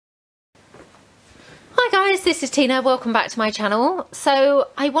Hi guys, this is Tina. Welcome back to my channel. So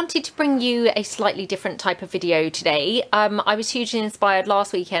I wanted to bring you a slightly different type of video today. I was hugely inspired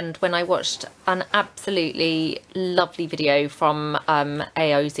last weekend when I watched an absolutely lovely video from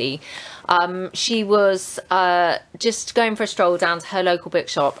Ayozie. She was just going for a stroll down to her local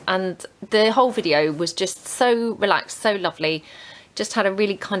bookshop, and the whole video was just so relaxed, so lovely. Just had a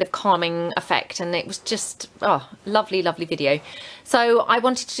really kind of calming effect, and it was just lovely video. So I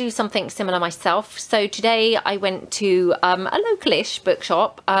wanted to do something similar myself. So today I went to a localish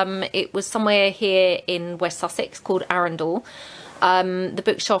bookshop. It was somewhere here in West Sussex called Arundel. The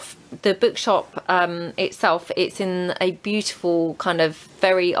bookshop itself, it's in a beautiful kind of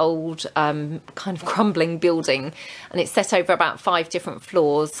very old kind of crumbling building, and it's set over about 5 different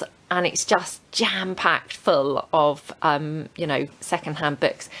floors, and it's just jam-packed full of you know, second-hand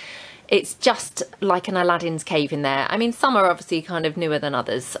books. It's just like an Aladdin's cave in there. I mean, some are obviously kind of newer than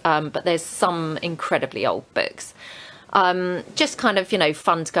others, but there's some incredibly old books. Just kind of, you know,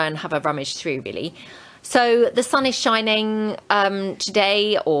 fun to go and have a rummage through, really. So the sun is shining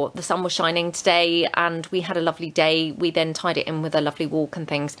today, or the sun was shining today, and we had a lovely day. We then tied it in with a lovely walk and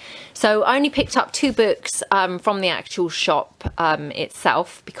things. So I only picked up 2 books from the actual shop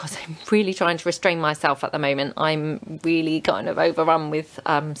itself, because I'm really trying to restrain myself at the moment. I'm really kind of overrun with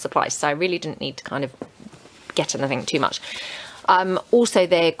supplies, so I really didn't need to kind of get anything too much. Also,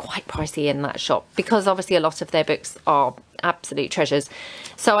 they're quite pricey in that shop, because obviously a lot of their books are absolute treasures.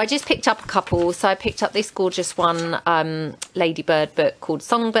 So I just picked up a couple. So I picked up this gorgeous one, Ladybird book called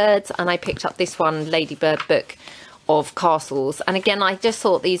Songbirds, and I picked up this one, Ladybird book of Castles. And again, I just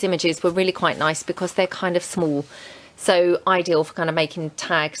thought these images were really quite nice because they're kind of small, so ideal for kind of making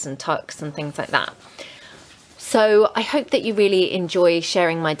tags and tucks and things like that. So I hope that you really enjoy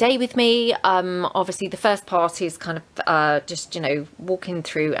sharing my day with me. Obviously the first part is kind of just, you know, walking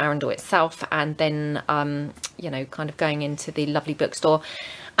through Arundel itself, and then, you know, kind of going into the lovely bookstore.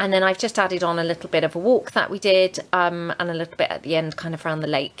 And then I've just added on a little bit of a walk that we did, and a little bit at the end kind of around the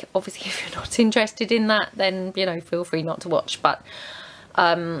lake. Obviously, if you're not interested in that, then, you know, feel free not to watch. But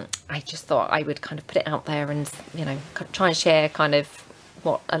I just thought I would kind of put it out there and, you know, try and share kind of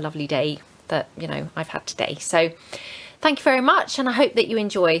what a lovely day that, you know, I've had today. So thank you very much, and I hope that you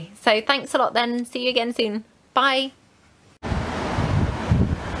enjoy. So thanks a lot then. See you again soon. Bye.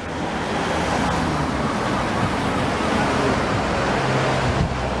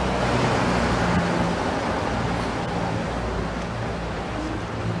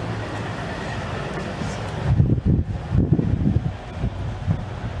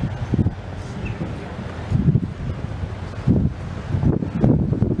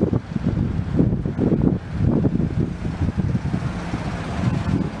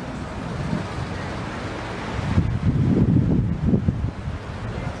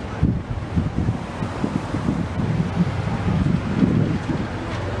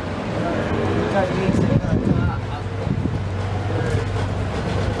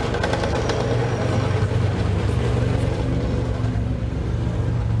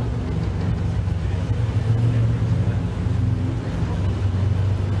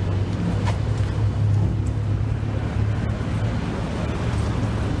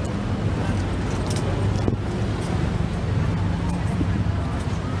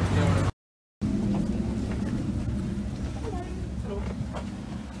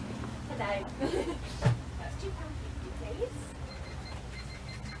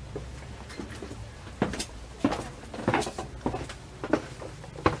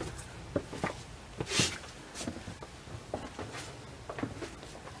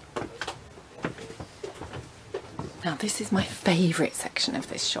 Now this is my favourite section of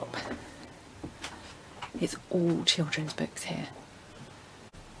this shop. It's all children's books here.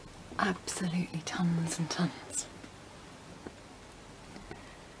 Absolutely tons and tons.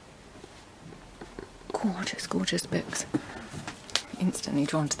 Gorgeous, gorgeous books. Instantly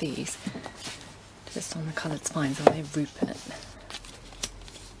drawn to these. Just on the coloured spines, are they Rupert?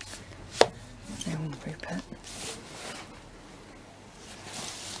 They're all Rupert.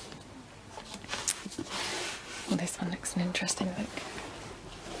 Well, this one looks an interesting book.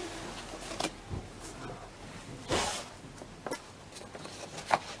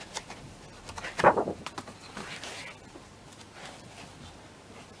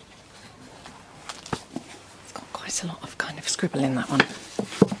 It's got quite a lot of kind of scribble in that one,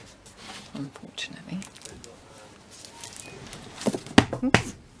 unfortunately.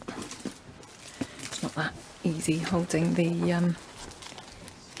 Oops. It's not that easy holding the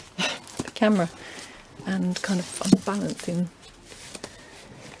camera and kind of unbalancing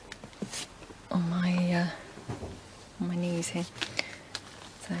on my knees here.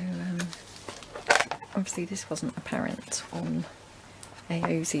 So obviously this wasn't apparent on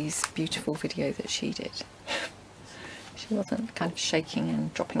Ayozie's beautiful video that she did. She wasn't kind of shaking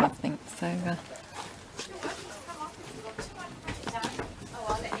and dropping everything, so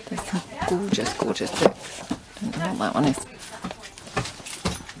there's some gorgeous, gorgeous books. Don't know what that one is.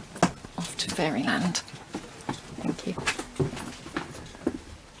 Off to Fairyland. Thank you.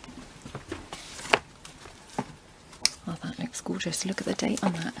 Oh, that looks gorgeous. Look at the date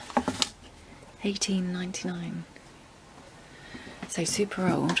on that. 1899. So super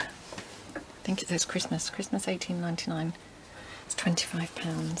old. I think it says Christmas 1899. It's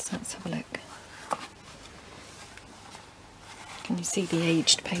 £25. Let's have a look. Can you see the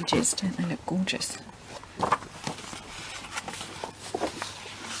aged pages? Don't they look gorgeous?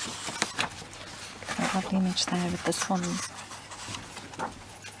 That lovely image there with the swans.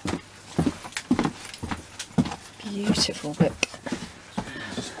 Beautiful book.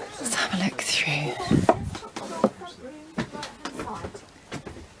 Let's have a look through.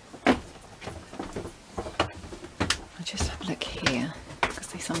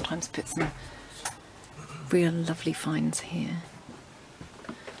 Sometimes put some real lovely finds here.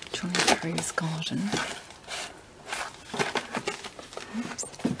 Johnny Crow's Garden. Oops.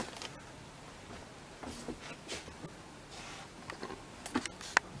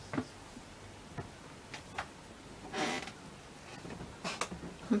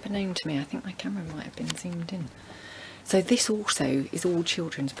 Unbeknown to me, I think my camera might have been zoomed in. So this also is all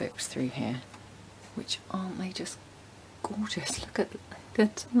children's books through here, which aren't they just gorgeous? Look at the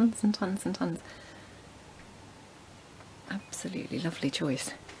tons and tons and tons. Absolutely lovely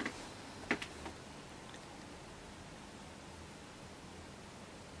choice.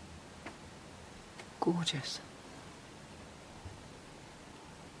 Gorgeous.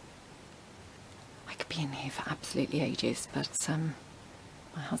 I could be in here for absolutely ages, but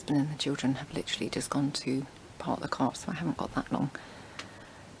my husband and the children have literally just gone to park the car, so I haven't got that long.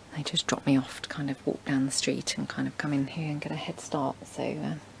 They just drop me off to kind of walk down the street and kind of come in here and get a head start. So,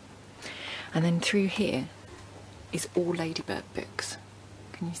 and then through here is all Ladybird books.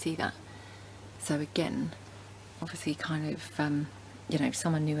 Can you see that? So again, obviously kind of, you know,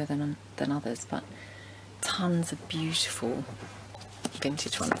 some are newer than others, but tons of beautiful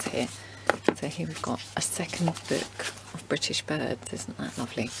vintage ones here. So here we've got a second book of British birds. Isn't that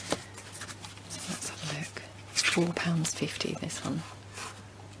lovely? So let's have a look. It's £4.50 this one.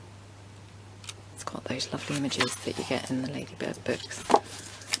 Got those lovely images that you get in the Ladybird books.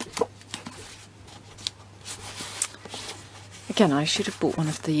 Again, I should have brought one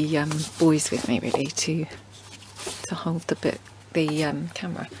of the boys with me really to hold the book, the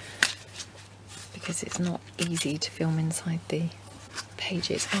camera, because it's not easy to film inside the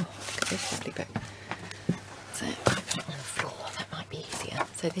pages. Oh, look at this lovely book. So if I put it on the floor, that might be easier.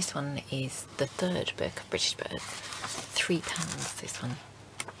 So this one is the third book of British birds. £3 this one.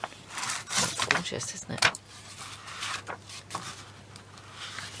 That's gorgeous, isn't it?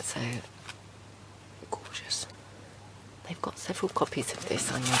 So gorgeous. They've got several copies of this,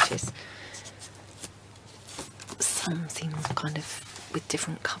 I noticed. Some seem kind of with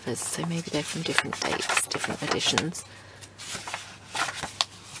different covers, so maybe they're from different dates, different editions.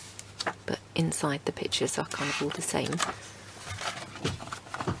 But inside the pictures are kind of all the same.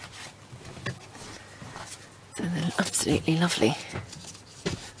 So they're absolutely lovely.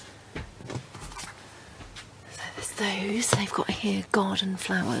 Those they've got here, garden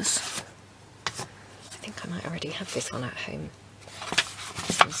flowers. I think I might already have this one at home.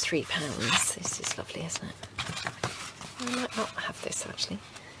 This one's £3. This is lovely, isn't it? I might not have this actually.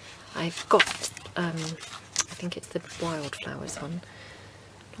 I've got I think it's the wildflowers one.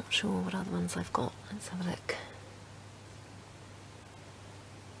 Not sure what other ones I've got. Let's have a look.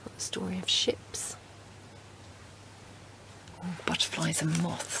 Got the story of ships. Oh, butterflies and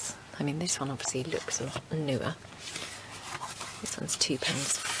moths. I mean, this one obviously looks a lot newer. This one's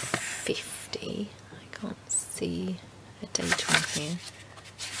 £2.50. I can't see a date on here.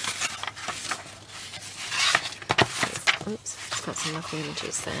 Oops, it's got some lovely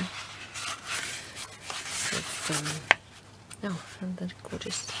images there. With, oh, and the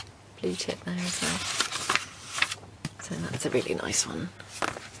gorgeous blue tip there as well. So that's a really nice one.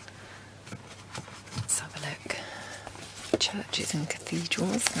 Let's have a look. Churches and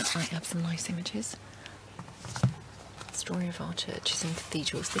cathedrals, that might have some nice images. Story of our churches and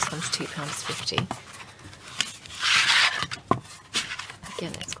cathedrals. This one's £2.50.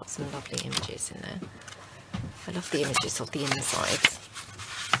 Again, it's got some lovely images in there. I love the images of the insides,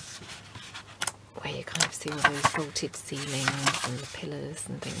 where you kind of see all those vaulted ceilings and the pillars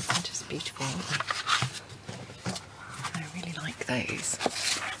and things. They're just beautiful, aren't they? I really like those.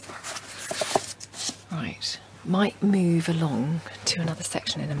 Right, might move along to another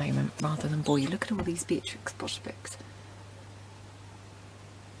section in a moment rather than bore you. Look at all these Beatrix Potter books.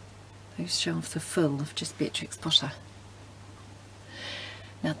 Those shelves are full of just Beatrix Potter.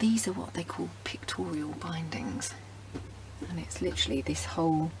 Now these are what they call pictorial bindings, and it's literally this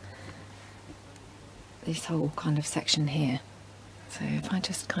whole kind of section here. So if I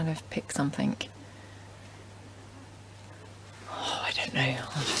just kind of pick something, oh, I don't know,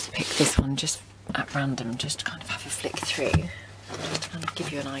 I'll just pick this one just at random, just to kind of have a flick through, just to kind of give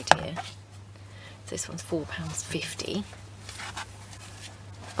you an idea. This one's £4.50.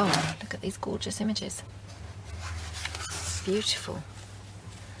 Oh, look at these gorgeous images. Beautiful.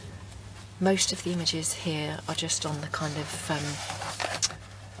 Most of the images here are just on the kind of,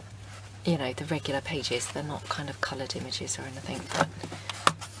 you know, the regular pages. They're not kind of coloured images or anything, but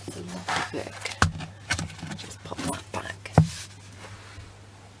it's a lovely book. I'll just pop that back.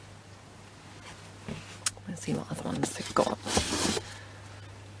 Let's see what other ones they've got.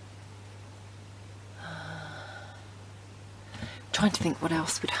 Trying to think what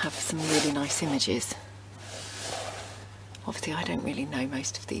else would have some really nice images. Obviously I don't really know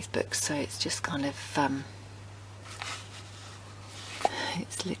most of these books, so it's just kind of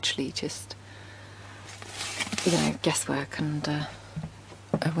it's literally just, you know, guesswork and a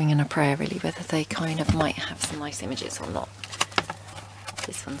wing and a prayer really, whether they kind of might have some nice images or not.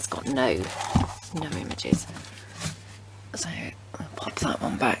 This one's got no images, so I'll pop that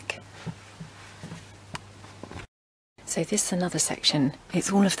one back. So this is another section.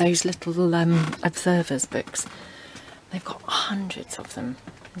 It's all of those little observers books. They've got hundreds of them,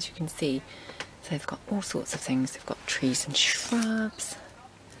 as you can see. So they've got all sorts of things. They've got trees and shrubs,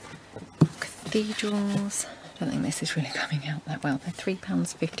 cathedrals. I don't think this is really coming out that well. They're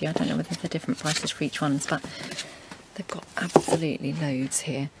 £3.50. I don't know whether they're different prices for each one, but they've got absolutely loads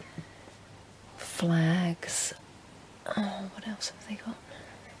here. Flags. Oh, what else have they got?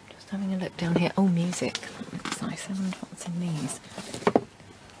 Just having a look down here. Oh, music. That looks nice. I wonder what's in these.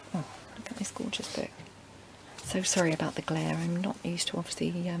 Oh, look at this gorgeous book. So sorry about the glare. I'm not used to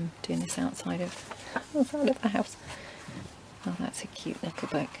obviously doing this outside of the house. Oh, that's a cute little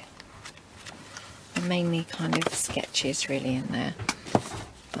book. They're mainly kind of sketches really in there,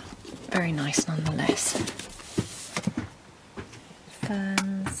 but very nice nonetheless.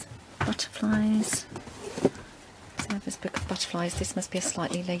 Ferns, butterflies. So this book of butterflies. This must be a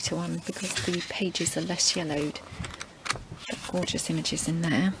slightly later one because the pages are less yellowed. But gorgeous images in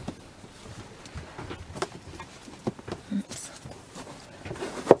there.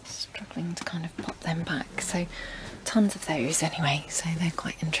 Struggling to kind of pop them back. So tons of those anyway. So they're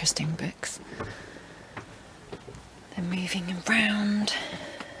quite interesting books. They're moving around.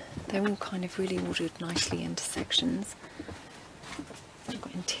 They're all kind of really ordered nicely into sections. We've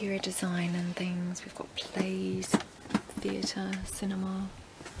got interior design and things. We've got plays, theatre, cinema,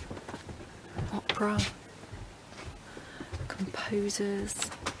 opera, composers.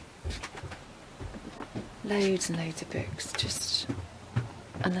 Loads and loads of books. Just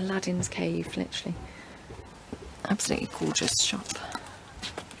an Aladdin's cave, literally. Absolutely gorgeous shop.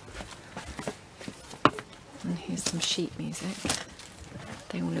 And here's some sheet music.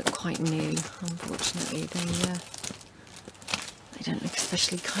 They all look quite new, unfortunately. They don't look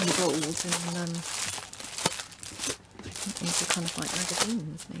especially kind of old, and I think these are kind of like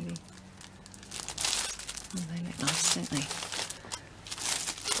magazines, maybe. Oh, they look nice, don't they?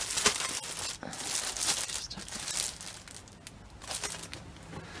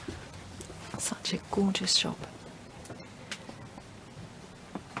 Such a gorgeous shop.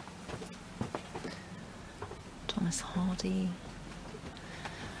 Thomas Hardy.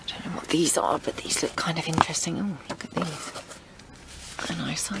 I don't know what these are, but these look kind of interesting. Oh, look at these. They're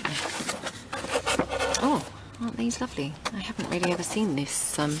nice, aren't they? Oh, aren't these lovely? I haven't really ever seen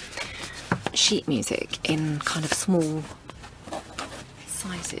this sheet music in kind of small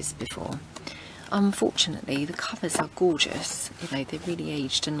sizes before. Unfortunately, the covers are gorgeous. You know, they're really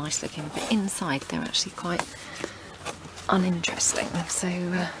aged and nice looking, but inside they're actually quite uninteresting. So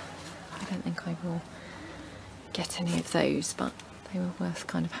I don't think I will get any of those, but they were worth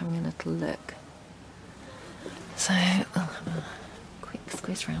kind of having a little look. So we'll have a quick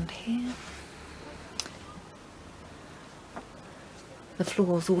squiz around here. The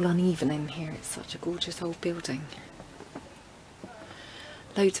floor's all uneven in here. It's such a gorgeous old building.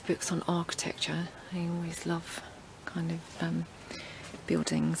 Loads of books on architecture. I always love kind of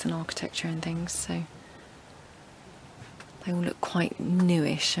buildings and architecture and things, so they all look quite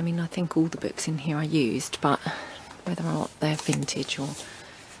newish. I mean, I think all the books in here are used, but whether or not they're vintage or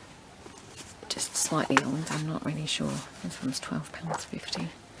just slightly old, I'm not really sure. This one's £12.50.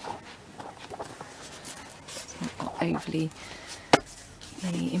 overly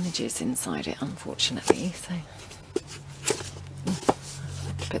many images inside it, unfortunately. So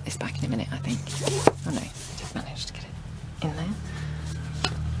I'll put this back in a minute, I think. Oh no, I did manage to get it in there.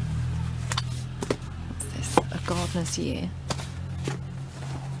 What's this? A Gardener's Year.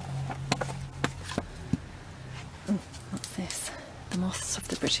 Oh, what's this? The Moths of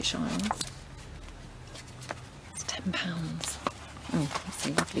the British Isles. It's £10. Oh, that's a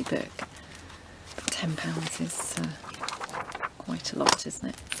lovely book. But £10 is quite a lot, isn't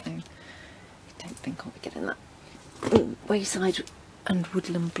it? So I don't think I'll be getting that. Ooh, Wayside and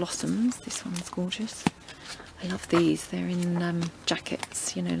Woodland Blossoms. This one's gorgeous. I love these. They're in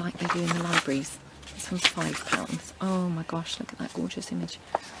jackets, you know, like they do in the libraries. This one's £5. Oh my gosh, look at that gorgeous image.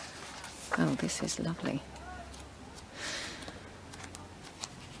 Oh, this is lovely.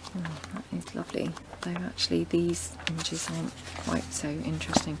 Oh, that is lovely. Though actually these images aren't quite so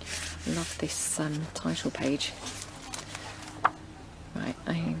interesting. I love this title page. Right,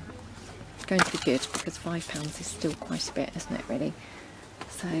 I'm going to be good because £5 is still quite a bit, isn't it, really?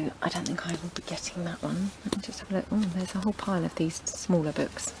 So I don't think I will be getting that one. Let me just have a look. Oh, there's a whole pile of these smaller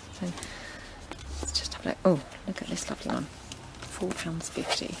books. So let's just have a look. Oh, look at this lovely one.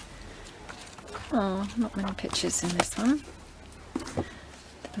 £4.50. Oh, not many pictures in this one.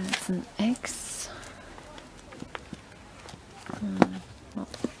 Birds and Eggs.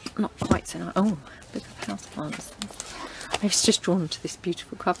 Not quite so nice. Oh, look at house plants. I was just drawn to this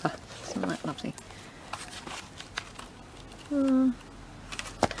beautiful cover. Isn't that lovely?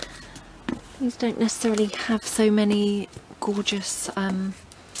 These don't necessarily have so many gorgeous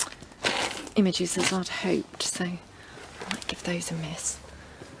images as I'd hoped, so I might give those a miss.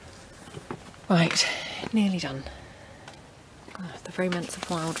 Right, nearly done. The Romance of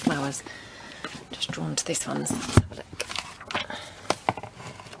Wildflowers. Just drawn to this one. Let's have a look.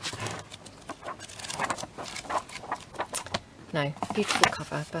 No, beautiful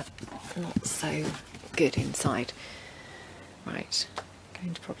cover, but not so good inside. Right, I'm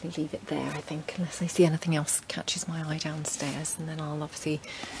going to probably leave it there, I think, unless I see anything else catches my eye downstairs, and then I'll obviously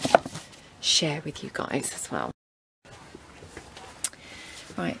share with you guys as well.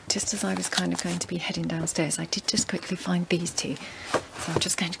 Right, just as I was kind of going to be heading downstairs, I did just quickly find these two, so I'm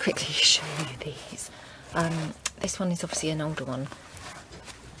just going to quickly show you these. This one is obviously an older one,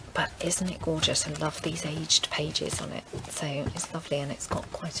 but isn't it gorgeous? I love these aged pages on it, so it's lovely, and it's got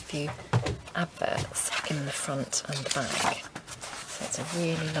quite a few adverts in the front and the back, so it's a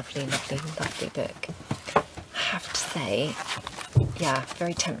really lovely, lovely, lovely book. I have to say, yeah,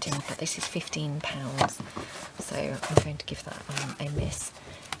 very tempting, but this is £15, so I'm going to give that a miss.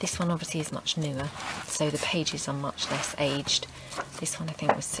 This one obviously is much newer, so the pages are much less aged. This one I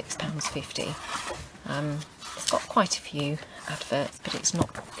think was £6.50. It's got quite a few adverts, but it's not,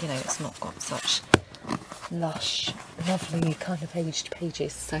 you know, it's not got such lush, lovely kind of aged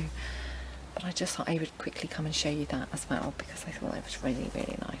pages. So, but I just thought I would quickly come and show you that as well, because I thought it was really,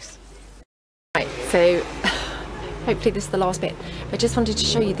 really nice. Right, so hopefully this is the last bit. I just wanted to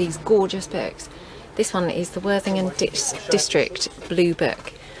show you these gorgeous books. This one is the Worthing District Blue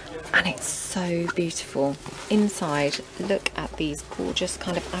Book, and it's so beautiful. Inside, look at these gorgeous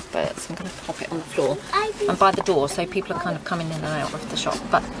kind of adverts. I'm going to pop it on the floor and by the door, so people are kind of coming in and out of the shop.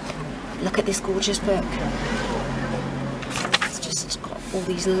 But look at this gorgeous book. It's got all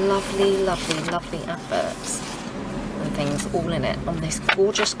these lovely, lovely, lovely adverts and things all in it on this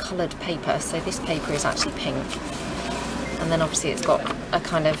gorgeous coloured paper. So this paper is actually pink, and then obviously it's got a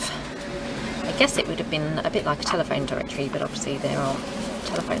kind of, I guess it would have been a bit like a telephone directory, but obviously there aren't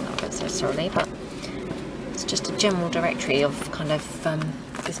telephone numbers necessarily, but it's just a general directory of kind of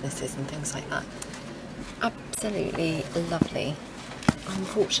businesses and things like that. Absolutely lovely.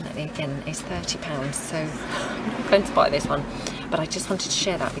 Unfortunately, again, it's £30, so I'm not going to buy this one, but I just wanted to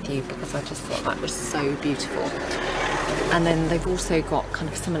share that with you because I just thought that was so beautiful. And then they've also got kind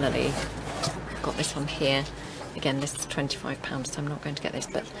of similarly, I've got this one here. Again, this is £25, so I'm not going to get this,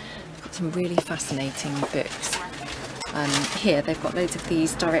 but they've got some really fascinating books. Here they've got loads of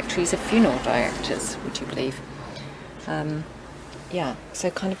these directories of funeral directors, would you believe? Yeah, so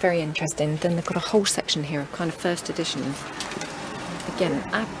kind of very interesting. Then they've got a whole section here of kind of first editions. Again,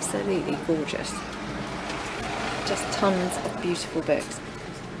 absolutely gorgeous. Just tons of beautiful books.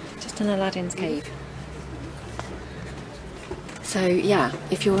 Just an Aladdin's Cave. So yeah,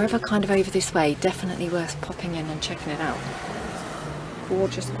 if you're ever kind of over this way, definitely worth popping in and checking it out.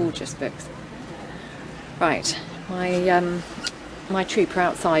 Gorgeous, gorgeous books. Right, my trooper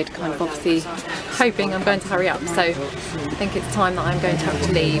outside kind of obviously hoping I'm going to hurry up, so I think it's time that I'm going to have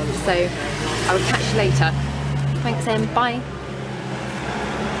to leave. So I will catch you later. Thanks, Em. Bye.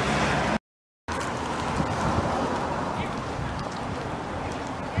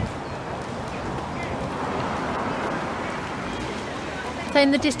 So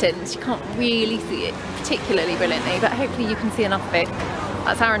in the distance you can't really see it particularly brilliantly, but hopefully you can see enough of it.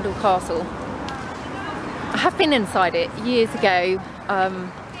 That's Arundel Castle. I have been inside it years ago,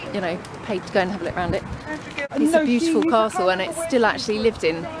 you know, paid to go and have a look around it. It's a beautiful castle and it's still actually lived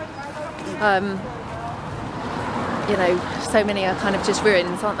in. You know, so many are kind of just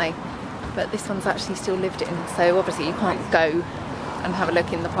ruins, aren't they? But this one's actually still lived in, so obviously you can't go and have a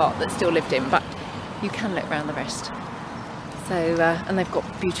look in the part that's still lived in, but you can look around the rest. So, and they've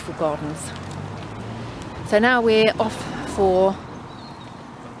got beautiful gardens. So now we're off for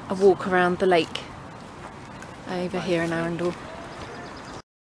a walk around the lake over here in Arundel.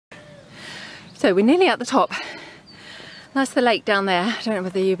 So we're nearly at the top. That's the lake down there. I don't know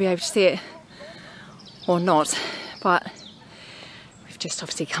whether you'll be able to see it or not, but we've just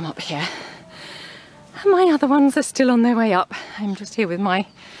obviously come up here. And my other ones are still on their way up. I'm just here with my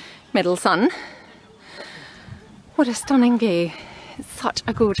middle son. What a stunning view. It's such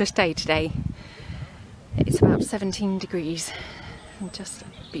a gorgeous day today. It's about 17 degrees and just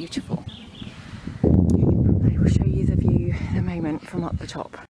beautiful. I will show you the view in a moment from up the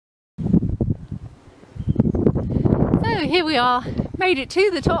top. So here we are, made it to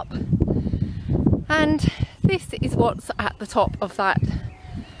the top, and this is what's at the top of that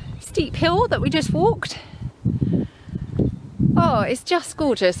steep hill that we just walked. Oh, it's just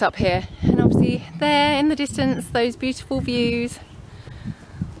gorgeous up here, and obviously there in the distance, those beautiful views.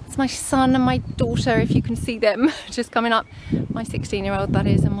 It's my son and my daughter, if you can see them, just coming up. My 16-year-old that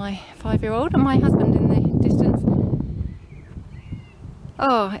is, and my 5-year-old, and my husband in the distance.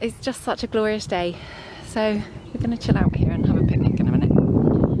 Oh, it's just such a glorious day. So we're going to chill out.